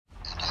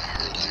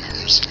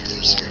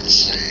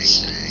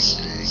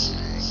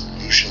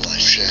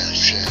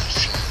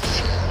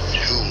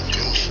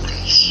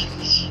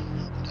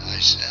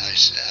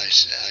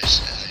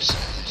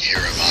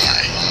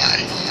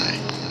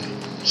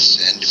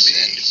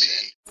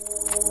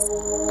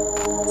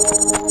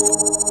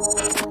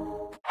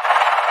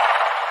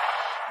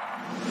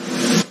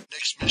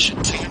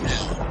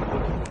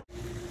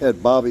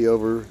Had Bobby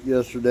over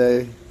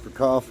yesterday for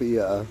coffee,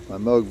 my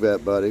Moog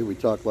vet buddy. We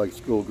talk like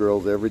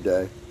schoolgirls every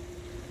day.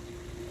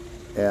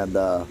 And,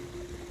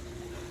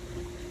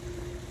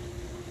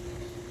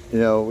 you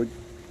know, we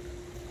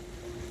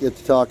get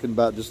to talking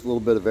about just a little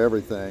bit of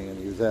everything. And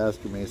he was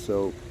asking me,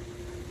 so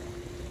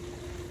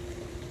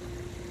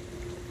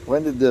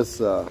when did this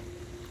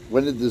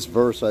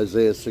verse,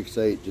 Isaiah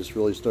 6:8, just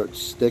really start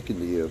sticking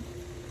to you?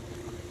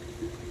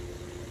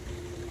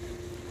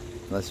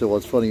 And I said, well,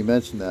 it's funny you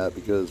mentioned that,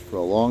 because for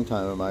a long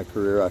time in my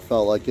career, I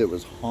felt like it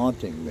was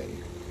haunting me.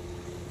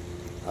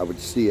 I would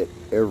see it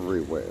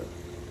everywhere.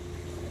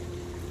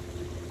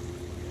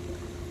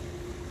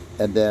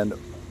 And then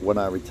when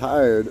I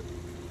retired,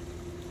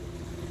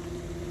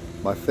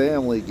 my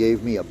family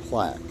gave me a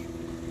plaque.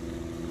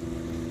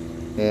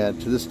 And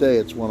to this day,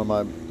 it's one of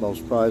my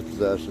most prized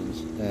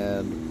possessions.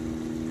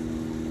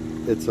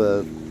 And it's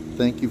a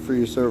thank you for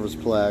your service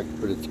plaque,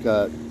 but it's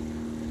got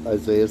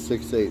Isaiah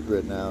 6:8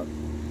 written out.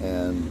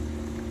 And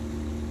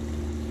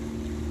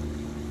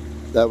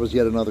that was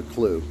yet another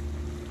clue.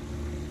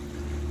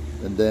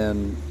 And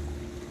then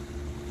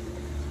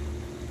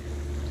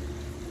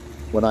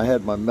when I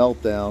had my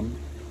meltdown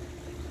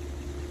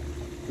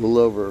a little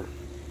over,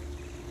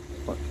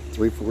 what,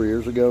 3-4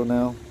 years ago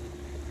now,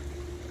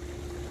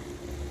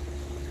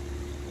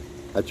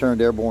 I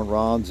turned Airborne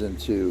Ron's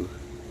into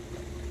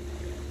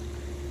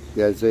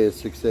the Isaiah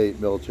 6:8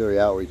 Military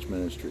Outreach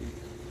Ministry.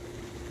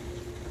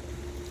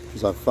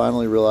 Because I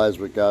finally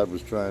realized what God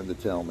was trying to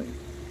tell me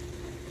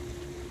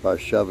by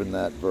shoving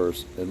that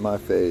verse in my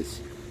face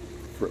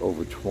for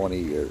over 20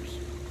 years.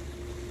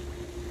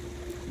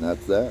 And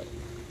that's that.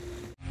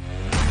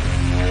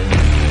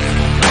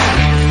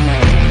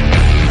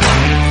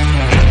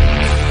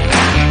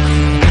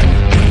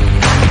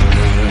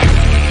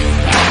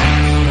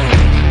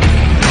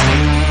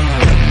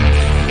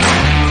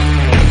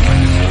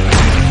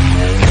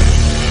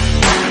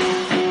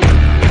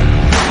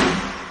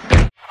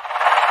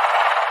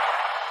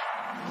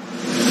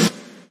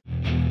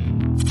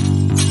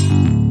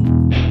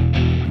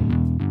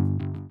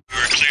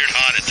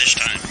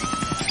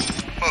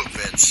 Moog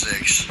Vet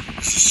 6,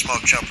 this is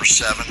Smoke Jumper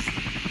 7.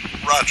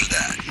 Roger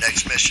that.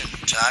 Next mission,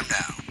 time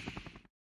now.